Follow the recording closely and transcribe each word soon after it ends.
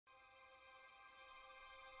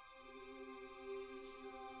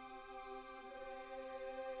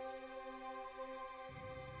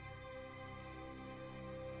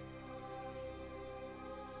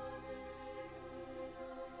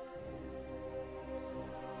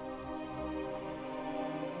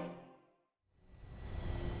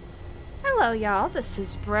Hello y'all, this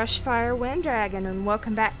is Brushie Wyndragon and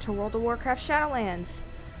welcome back to World of Warcraft Shadowlands.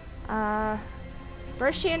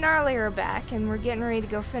 Brushie and Gnarlie are back and we're getting ready to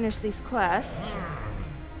go finish these quests.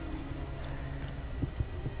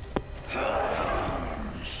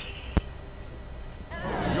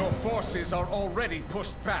 Your forces are already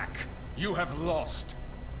pushed back. You have lost.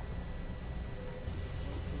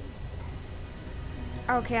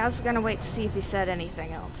 Okay, I was gonna wait to see if he said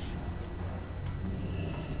anything else.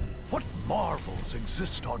 What marvels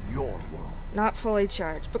exist on your world? Not fully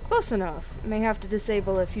charged, but close enough. May have to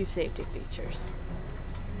disable a few safety features.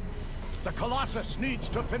 The Colossus needs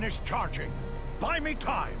to finish charging. Buy me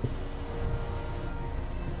time.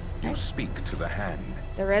 You speak to the hand.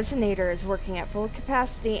 The resonator is working at full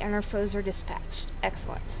capacity and our foes are dispatched.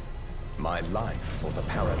 Excellent. My life for the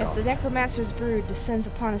paragon. If the Necromancer's brood descends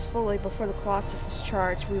upon us fully before the Colossus is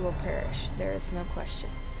charged, we will perish. There is no question.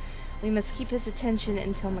 We must keep his attention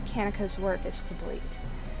until Mechanico's work is complete.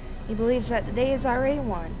 He believes that the day is already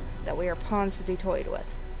won, that we are pawns to be toyed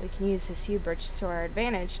with. We can use his hubris to our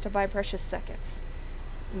advantage to buy precious seconds.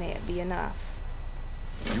 May it be enough.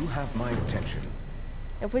 You have my attention.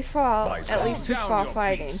 If we fall, at least we fall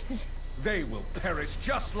fighting. They will perish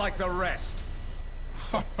just like the rest.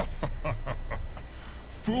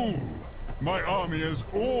 Fool! My army is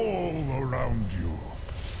all around you.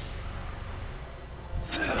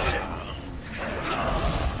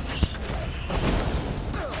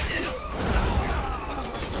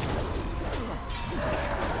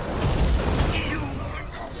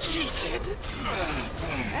 You cheated.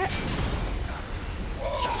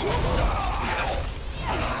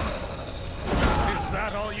 Is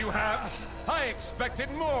that all you have? I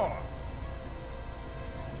expected more.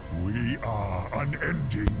 We are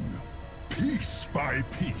unending. Piece by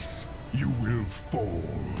piece, you will fall.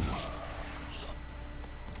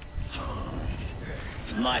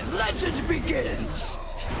 My legend begins.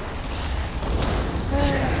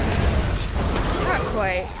 Not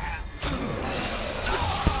quite.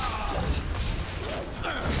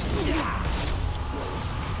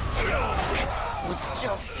 Was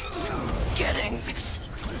just getting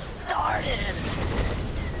started.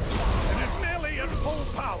 It is nearly at full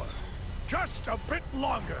power. Just a bit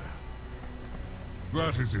longer.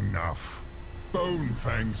 That is enough.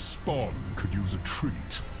 Bonefang's spawn could use a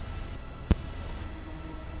treat.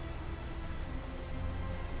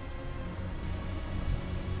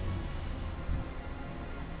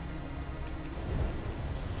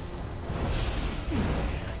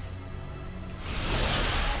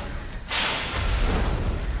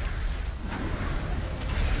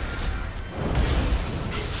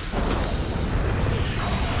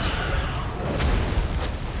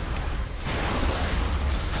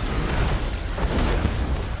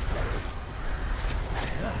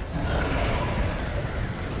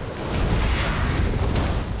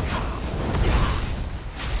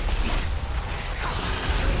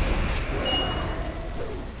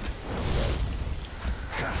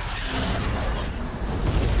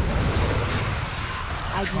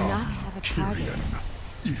 I do not have a target.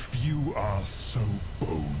 If you are so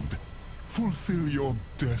bold, fulfill your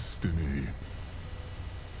destiny.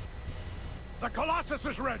 The Colossus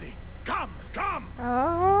is ready. Come, come.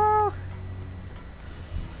 Oh,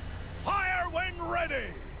 Fire when ready.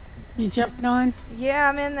 You jumping on? yeah,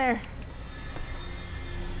 I'm in there.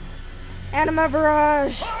 Anima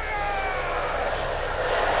Barrage.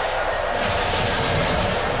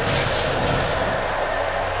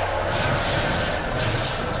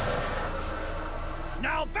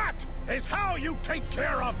 Now that is how you take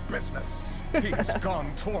care of business. He has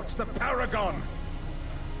gone towards the paragon.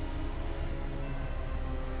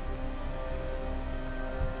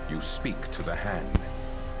 You speak to the hand.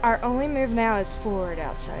 Our only move now is forward,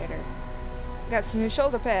 outsider. Got some new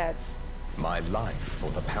shoulder pads. My life for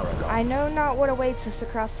the paragon. I know not what awaits us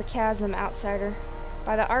across the chasm, outsider.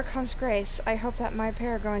 By the Archon's grace, I hope that my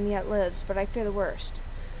paragon yet lives, but I fear the worst.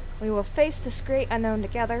 We will face this great unknown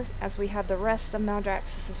together, as we have the rest of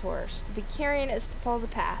Maldraxxus's horrors. To be carrying is to follow the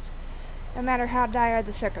path, no matter how dire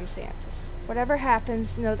the circumstances. Whatever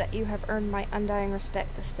happens, know that you have earned my undying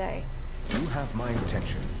respect this day. You have my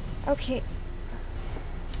attention. Okay.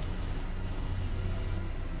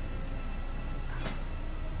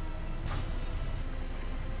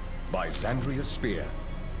 By Xandria's spear.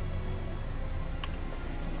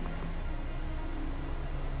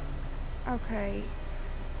 Okay.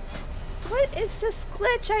 What is this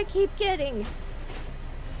glitch I keep getting?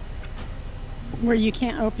 Where you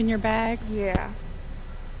can't open your bags? Yeah.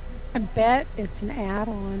 I bet it's an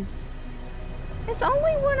add-on. It's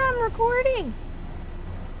only when I'm recording.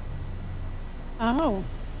 Oh.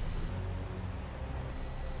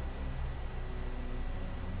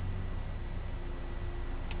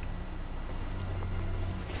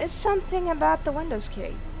 is something about the Windows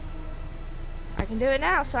key. I can do it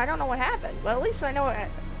now, so I don't know what happened. Well, at least I know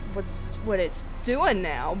what it's doing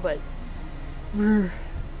now, but...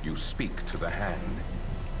 You speak to the hand.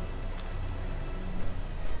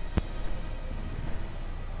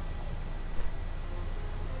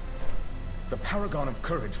 The Paragon of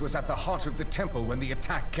Courage was at the heart of the temple when the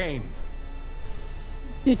attack came.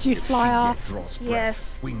 Did you fly off? If she yet draws breath,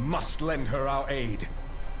 Yes. we must lend her our aid.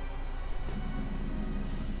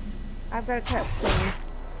 I've got a cutscene.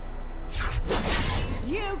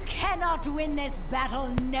 You cannot win this battle,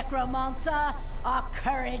 Necromancer. Our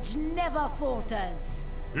courage never falters.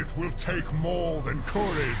 It will take more than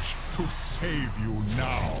courage to save you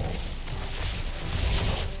now.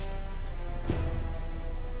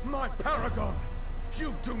 My Paragon!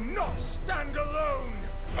 You do not stand alone!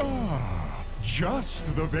 Ah,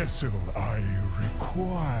 just the vessel I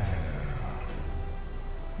require.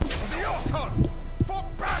 The Archon! For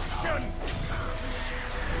Bastion!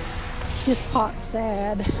 This pot's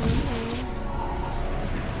sad.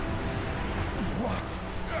 What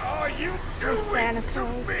are you doing to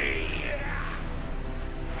Thanatos. me?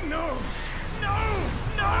 No! No!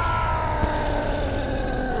 No!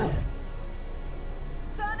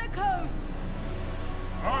 Thanatos!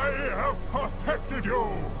 I have perfected you!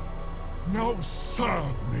 Now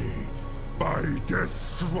serve me by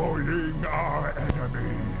destroying our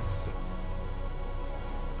enemies.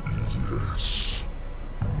 Yes,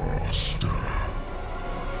 Master.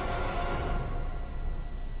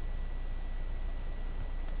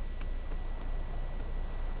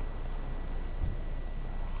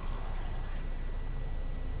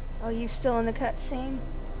 Oh, you still in the cutscene?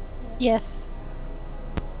 Yes.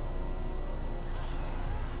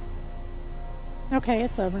 Okay,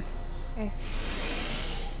 it's over. Okay.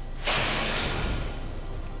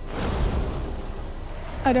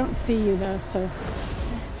 I don't see you though, so.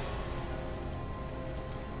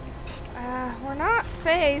 We're not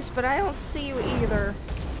phased, but I don't see you either.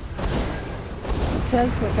 It says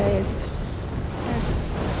we're phased.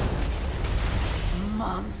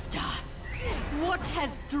 Monster! What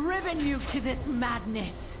has driven you to this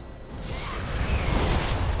madness?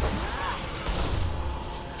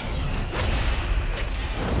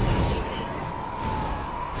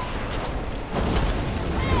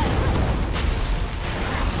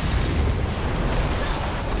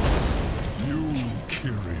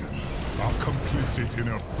 Complicit in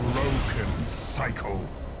a broken cycle.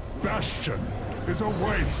 Bastion is a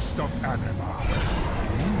waste of anima.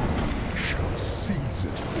 You shall seize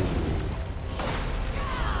it all.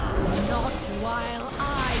 Not while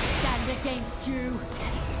I stand against you.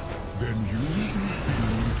 Then you will be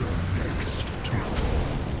the next to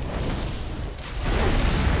fall.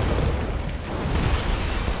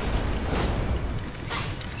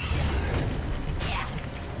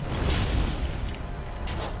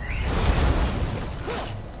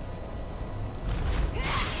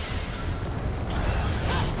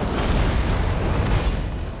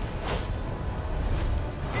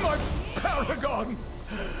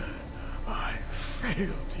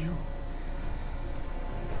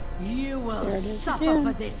 You will suffer again.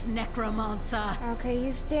 for this, Necromancer. Okay,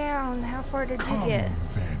 he's down. How far did you get?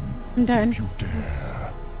 Then, I'm done. if you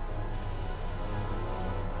dare.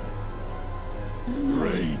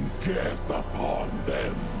 Rain death upon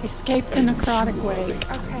them. Escape the necrotic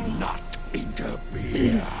wake. Okay. Not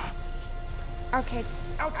interfere. Okay.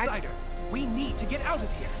 Outsider, we need to get out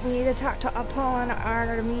of here. We need to talk to Apollon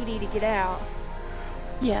Artemide to get out.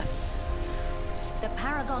 Yes. The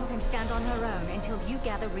Paragon can stand on her own until you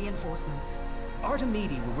gather reinforcements.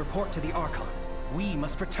 Artemide will report to the Archon. We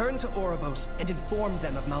must return to Oribos and inform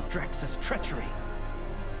them of Maldraxxus' treachery.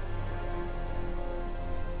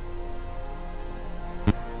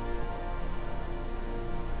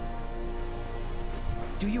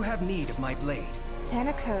 Do you have need of my blade?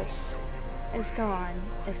 Thanatos is gone,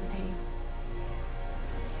 isn't he?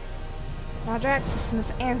 Maldraxxus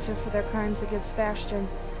must answer for their crimes against Bastion.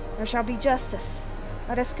 There shall be justice.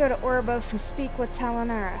 Let us go to Oribos and speak with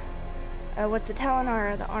Talanara. With the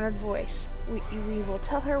Talanara, the honored voice. We will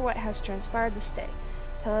tell her what has transpired this day.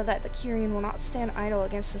 Tell her that the Kyrian will not stand idle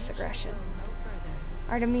against this aggression.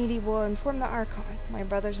 Artemide will inform the Archon. My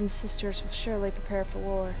brothers and sisters will surely prepare for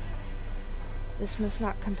war. This must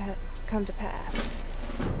not come to pass.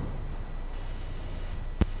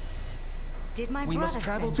 Did my We brother must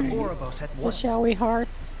travel to send you? Oribos at So once. shall we, Heart?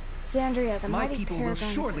 Xandria, the My mighty people will paragon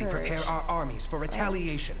of surely courage. prepare our armies for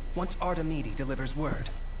retaliation once Artemide delivers word.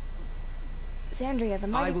 Xandria, the I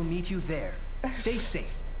mighty... will meet you there. Stay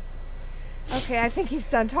safe. Okay, I think he's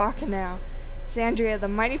done talking now. Xandria, the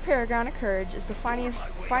mighty paragon of courage, is the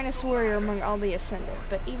finest warrior among all the Ascended,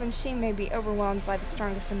 but even she may be overwhelmed by the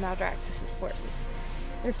strongest of Maldraxxus' forces.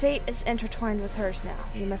 Your fate is intertwined with hers now.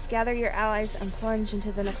 You must gather your allies and plunge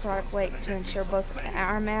into the necrotic lake to ensure both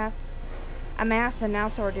Amath and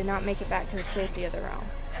Althor do not make it back to the safety of the realm.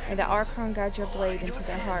 May the Archon guide your blade into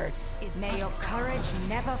their hearts. May your courage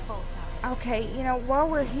never falter. Okay, you know, while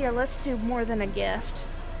we're here, let's do more than a gift.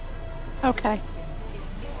 Okay.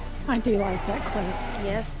 I do like that quest.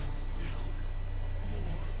 Yes.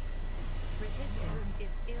 Resistance is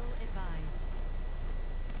ill-advised.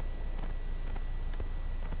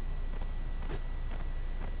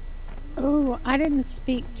 Oh, I didn't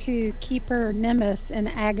speak to Keeper Nemes in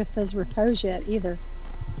Agthia's repose yet either.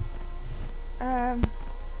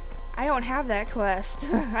 I don't have that quest.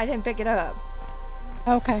 I didn't pick it up.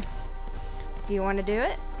 Okay. Do you want to do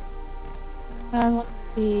it? Let's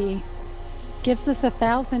see. Gives us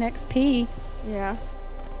 1,000 XP. Yeah.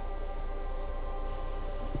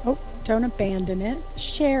 Oh, don't abandon it.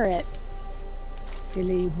 Share it.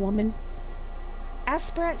 Silly woman.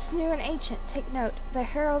 Aspirants new and ancient, take note. The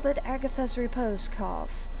heralded Agthia's repose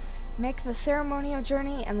calls. Make the ceremonial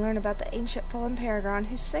journey and learn about the ancient fallen paragon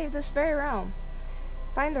who saved this very realm.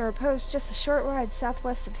 Find the repose just a short ride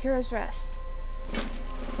southwest of Hero's Rest.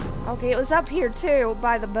 Okay, it was up here too,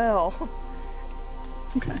 by the bell.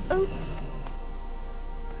 Okay. Oop.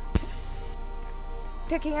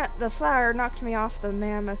 Picking up the flower knocked me off the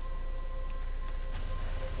mammoth.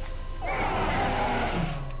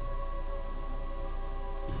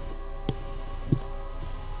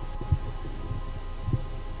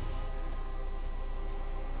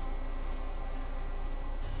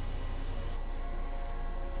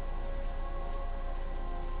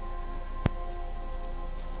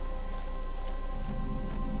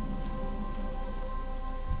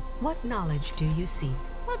 What knowledge do you seek?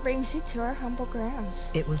 What brings you to our humble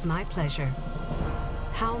grounds? It was my pleasure.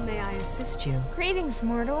 How may I assist you? Greetings,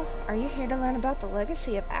 mortal. Are you here to learn about the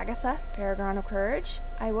legacy of Agthia, Paragon of Courage?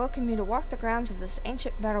 I welcome you to walk the grounds of this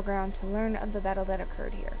ancient battleground to learn of the battle that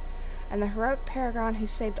occurred here, and the heroic paragon who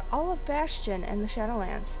saved all of Bastion and the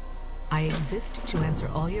Shadowlands. I exist to answer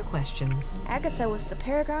all your questions. Agthia was the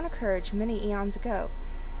Paragon of Courage many eons ago.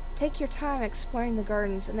 Take your time exploring the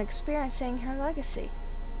gardens and experiencing her legacy.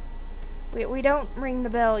 We don't ring the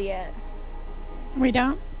bell yet. We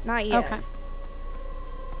don't? Not yet. Okay.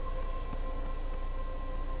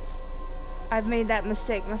 I've made that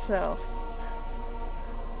mistake myself.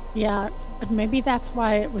 Yeah, maybe that's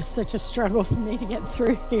why it was such a struggle for me to get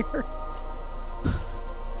through here.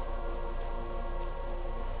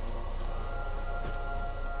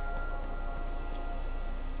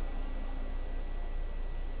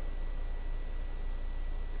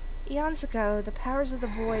 Eons ago, the powers of the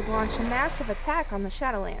Void launched a massive attack on the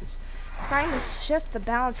Shadowlands, trying to shift the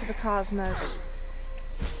balance of the cosmos.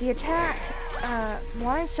 The attack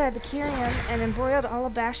blindsided the Kyrian and embroiled all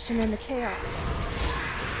of Bastion into chaos.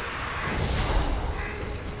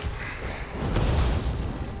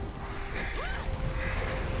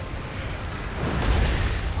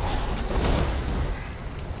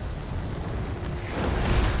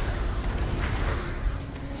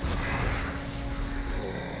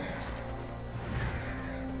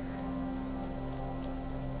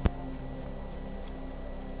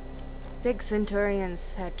 Big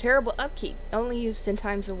Centaurians had terrible upkeep, only used in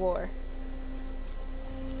times of war.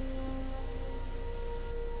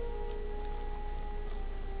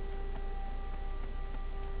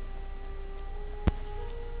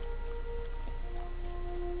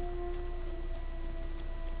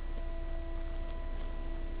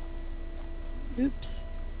 Oops.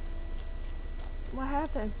 What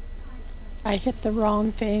happened? I hit the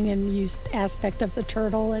wrong thing and used aspect of the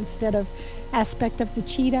turtle instead of aspect of the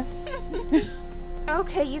cheetah.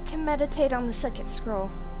 Okay, you can meditate on the second scroll.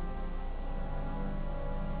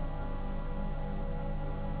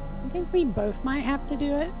 I think we both might have to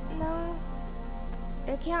do it. No.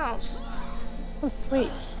 It counts. Oh,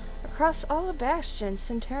 sweet. Across all of Bastion,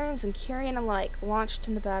 Centaurians and Kyrian alike launched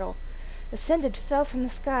into battle. Ascended fell from the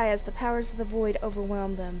sky as the powers of the Void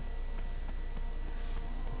overwhelmed them.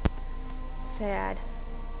 Sad.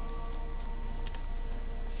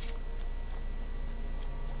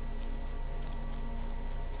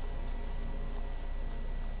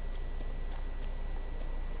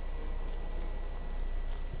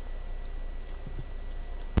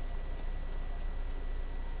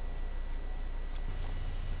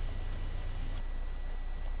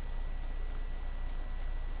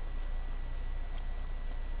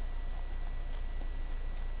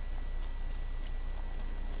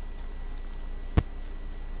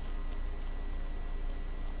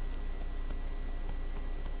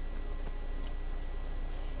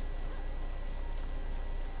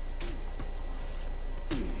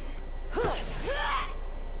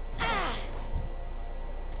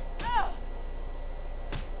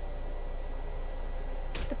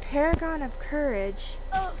 Paragon of Courage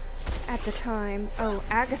at the time. Oh,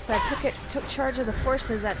 Agthia took charge of the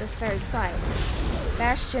forces at this very site.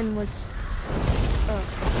 Bastion was...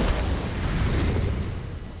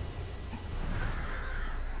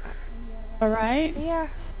 Alright. Yeah.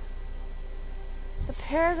 The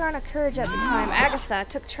Paragon of Courage at the time, Agthia,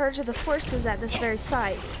 took charge of the forces at this very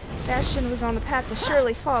site. Bastion was on the path to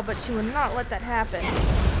surely fall, but she would not let that happen.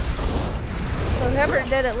 So whoever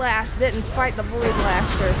did it last didn't fight the Void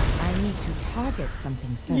Blaster. I need to target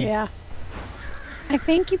something first. Yeah. I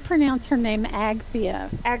think you pronounce her name Agthia.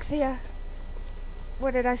 Agthia?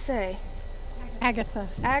 What did I say? Agthia.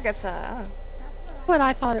 Agthia. Oh. What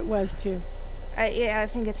I thought it was too. Yeah, I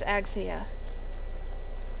think it's Agthia.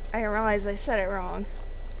 I realize I said it wrong.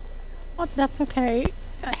 Well, that's okay.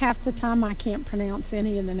 Half the time I can't pronounce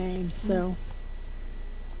any of the names, so...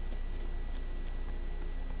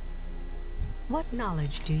 What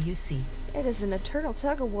knowledge do you seek? It is an eternal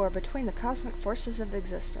tug-of-war between the cosmic forces of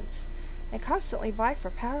existence. They constantly vie for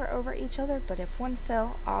power over each other, but if one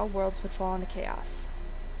fell, all worlds would fall into chaos.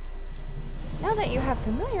 Now that you have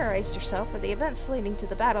familiarized yourself with the events leading to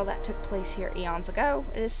the battle that took place here eons ago,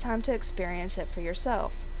 it is time to experience it for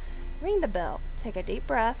yourself. Ring the bell, take a deep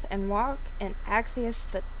breath, and walk in Agthia's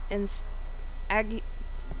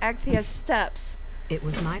steps. It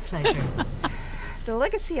was my pleasure. The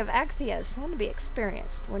legacy of Agthia is one to be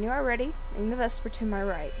experienced. When you are ready, ring the vesper to my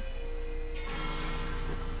right.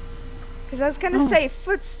 Because I was going to say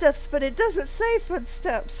footsteps, but it doesn't say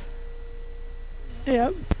footsteps.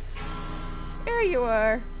 Yep. There you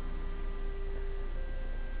are.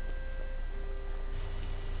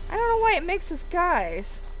 I don't know why it makes us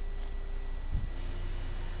guys.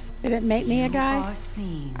 Did it make me a guy?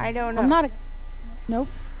 I don't know. I'm not a... Nope.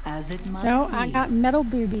 As it must No, be. I got metal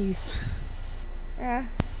boobies. Yeah.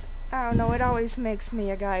 I don't know, it always makes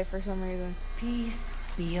me a guy for some reason. Peace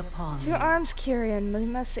be upon To you. arms, Kyrian. We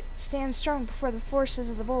must stand strong before the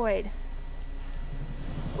forces of the Void.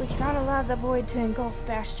 We cannot allow the Void to engulf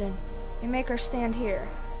Bastion. We make our stand here.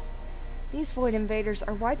 These Void invaders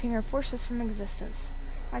are wiping our forces from existence.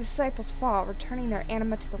 My disciples fall, returning their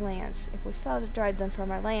anima to the lands. If we fail to drive them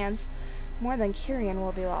from our lands, more than Kyrian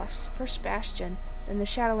will be lost. First Bastion, then the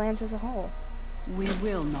Shadowlands as a whole. We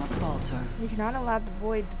will not falter. We cannot allow the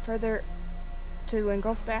Void to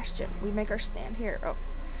engulf Bastion. We make our stand here. Oh.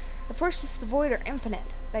 The forces of the Void are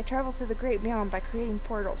infinite. They travel through the great beyond by creating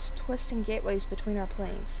portals, twisting gateways between our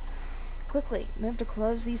planes. Quickly, move to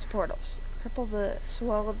close these portals. Cripple the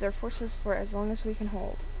swell of their forces for as long as we can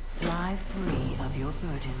hold. Fly free of your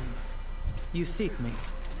burdens. You seek me.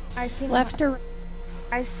 I see my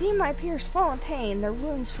peers fall in pain, their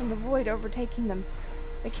wounds from the Void overtaking them.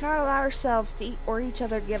 We cannot allow ourselves to eat or each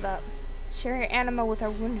other give up. Share your anima with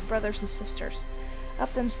our wounded brothers and sisters.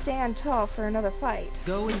 Help them stand tall for another fight.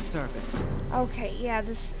 Go in service. Okay, yeah,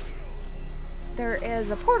 there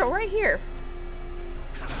is a portal right here.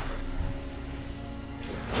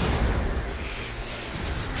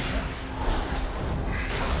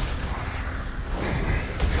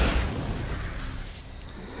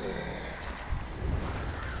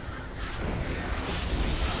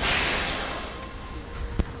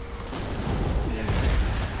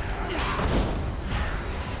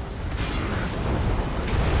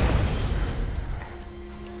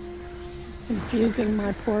 Confusing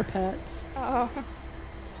my poor pets. Oh.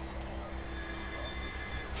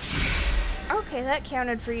 Okay, that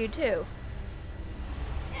counted for you too.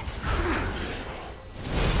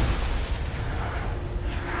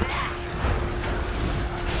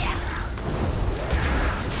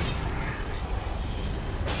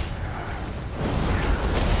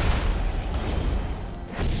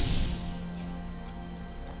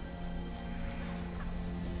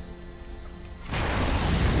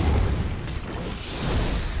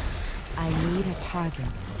 Target.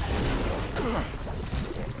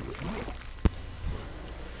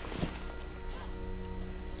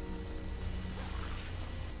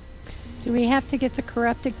 Do we have to get the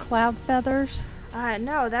corrupted cloud feathers?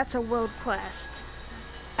 No, that's a world quest.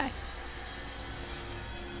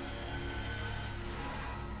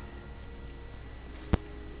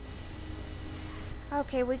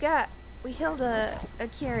 Okay, we healed a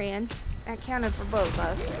Kyrian. That counted for both of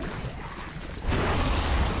us.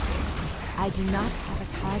 I do not have a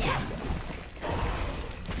target.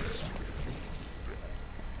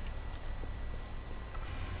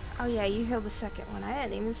 Oh yeah, you healed the second one. I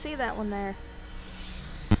didn't even see that one there.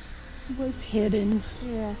 It was hidden.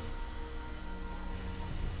 Yeah.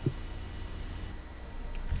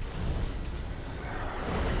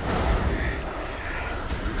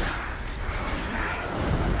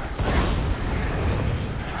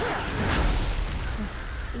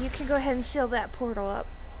 You go ahead and seal that portal up.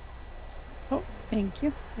 Oh, thank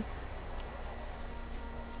you.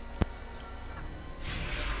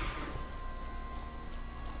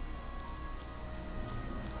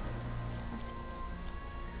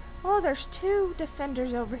 Oh, there's 2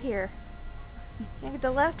 defenders over here. Look at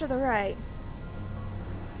the left or the right?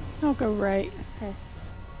 I'll go right. Okay.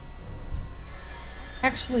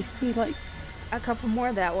 Actually see like A couple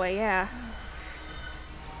more that way, yeah.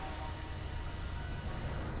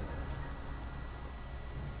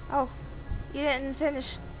 Oh, you didn't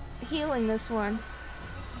finish healing this one.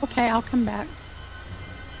 okay, I'll come back.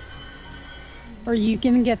 Or you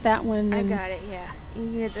can get that one. I And got it, yeah. You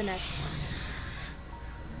can get the next one.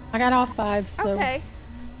 I got all 5, so Okay.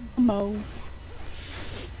 mo.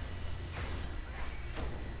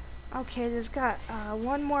 Okay, there's got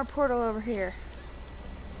one more portal over here.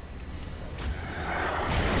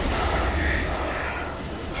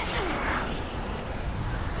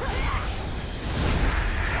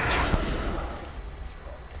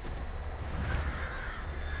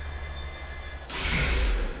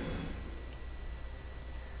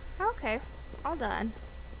 Okay, all done.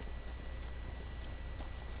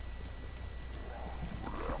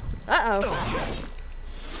 Uh-oh.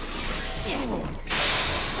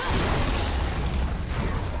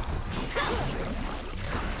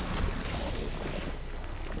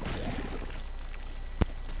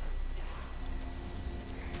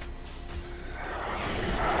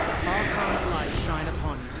 Archon's light shine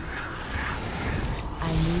upon you.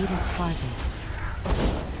 I need a target.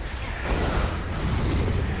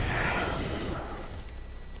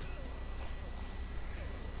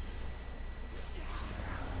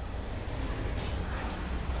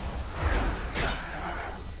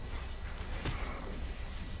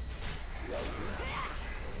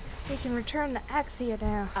 We can return the Agthia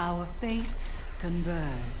now. Our fates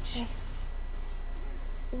converge.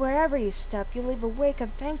 Wherever you step, you leave a wake of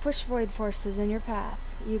vanquished void forces in your path.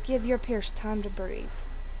 You give your pierce time to breathe.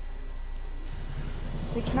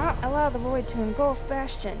 We cannot allow the void to engulf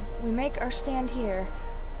Bastion. We make our stand here.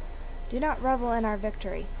 Do not revel in our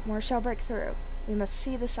victory. More shall break through. We must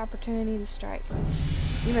see this opportunity to strike.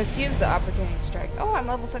 You must use the opportunity to strike. Oh, I'm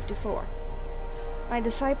level 54. My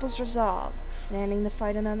disciples resolve, standing the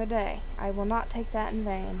fight another day. I will not take that in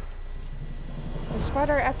vain. Despite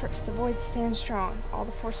our efforts, the Void stands strong. All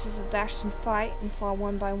the forces of Bastion fight and fall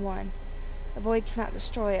one by one. The Void cannot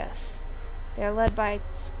destroy us. They are led by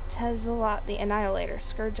Tezzalot the Annihilator,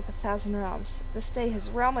 Scourge of 1,000 Realms. This day his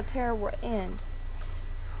realm of terror will end.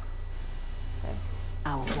 Okay.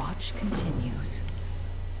 Our watch continues.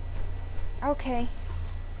 Okay.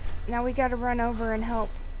 Now we gotta run over and help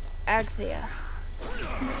Agthia.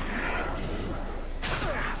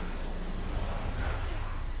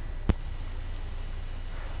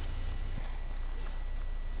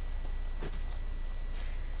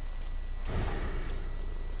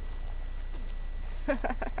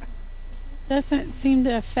 Doesn't seem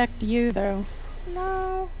to affect you though.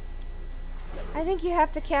 No. I think you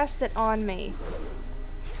have to cast it on me.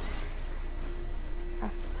 I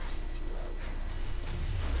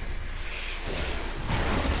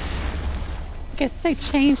guess they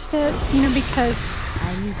changed it, you know, because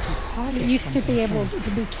I need to target it used to be able to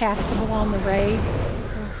be castable on the raid,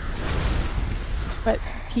 but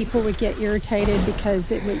people would get irritated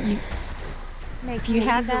because it would Make if you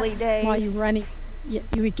had easily that dazed. while you're running, you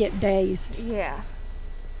would get dazed. Yeah.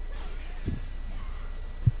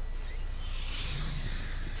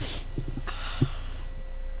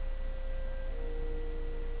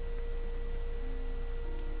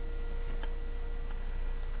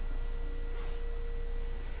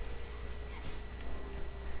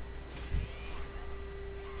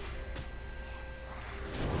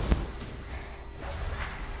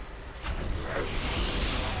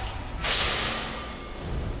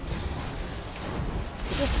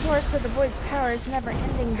 The source of the Void's power is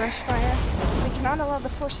never-ending, Brushfire. We cannot allow the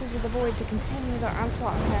forces of the Void to continue their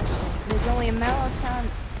onslaught and passion. It is only a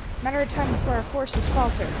matter of time before our forces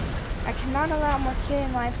falter. I cannot allow more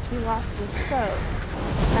killing lives to be lost to this foe.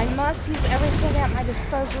 I must use everything at my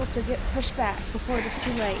disposal to get pushed back before it is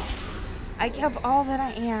too late. I give all that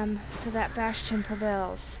I am so that Bastion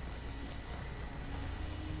prevails.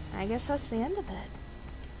 I guess that's the end of it.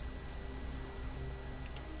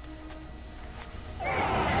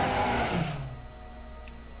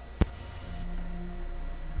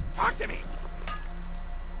 Talk to me!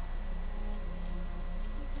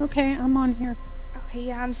 Okay, I'm on here. Okay,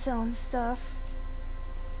 yeah, I'm selling stuff.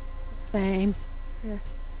 Same. Yeah.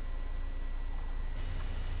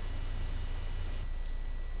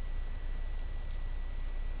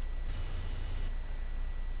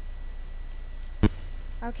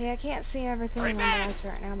 Okay, I can't see everything in my lights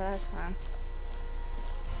right now, but that's fine.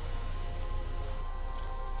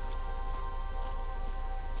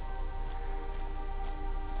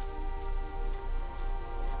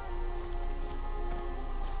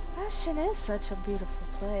 Bastion is such a beautiful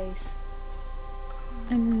place.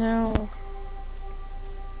 I know.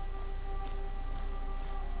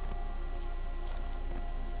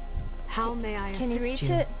 How may I assist you? Can you reach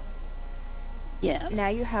it? Yes. Now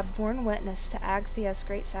you have borne witness to Agthia's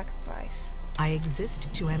great sacrifice. I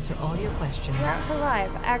exist to answer all your questions. Throughout her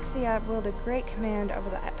life, Agthia wielded great command over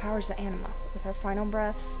the powers of anima. With her final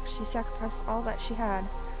breaths, she sacrificed all that she had,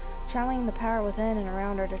 channeling the power within and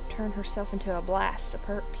around her to turn herself into a blast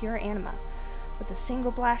of pure anima. With a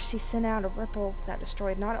single blast, she sent out a ripple that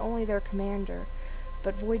destroyed not only their commander,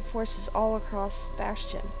 but void forces all across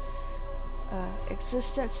Bastion.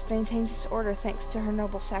 Existence maintains its order thanks to her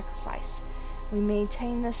noble sacrifice. We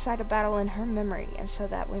maintain this site of battle in her memory, and so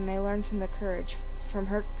that we may learn from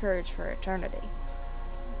her courage for eternity.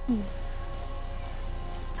 Oh,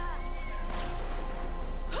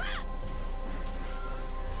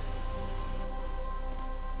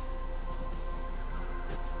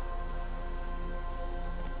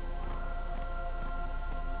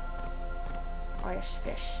 there's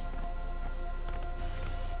fish.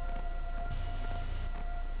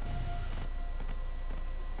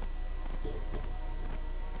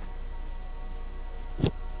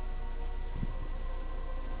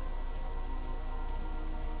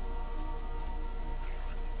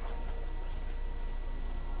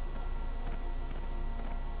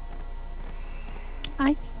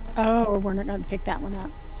 Oh, we're not going to pick that one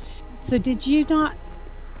up. So did you not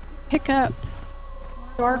pick up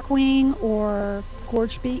Darkwing or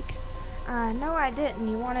Gorgebeak? No, I didn't.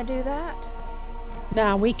 You want to do that?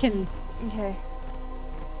 No, we can. Okay.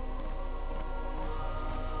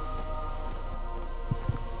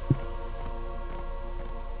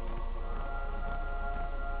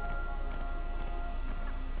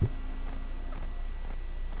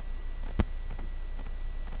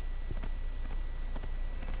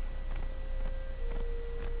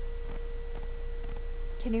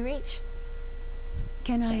 Can you reach?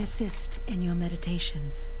 Can I assist in your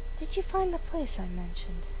meditations? Did you find the place I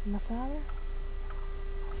mentioned in the flower?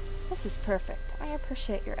 This is perfect. I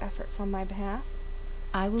appreciate your efforts on my behalf.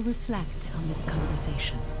 I will reflect on this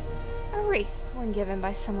conversation. A wreath, when given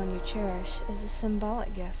by someone you cherish, is a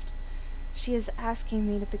symbolic gift. She is asking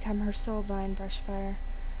me to become her soulbind, Brushfire.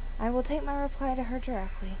 I will take my reply to her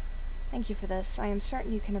directly. Thank you for this. I am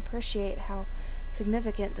certain you can appreciate how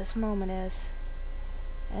significant this moment is.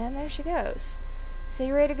 And there she goes. So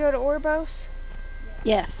you ready to go to Oribos?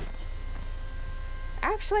 Yes.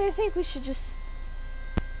 Actually, I think we should just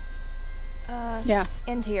yeah.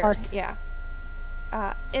 End here. Yeah.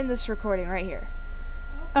 End this recording right here.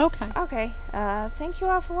 Okay. Okay. Thank you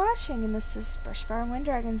all for watching, and this is Brushfire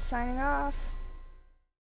Wyndragon signing off.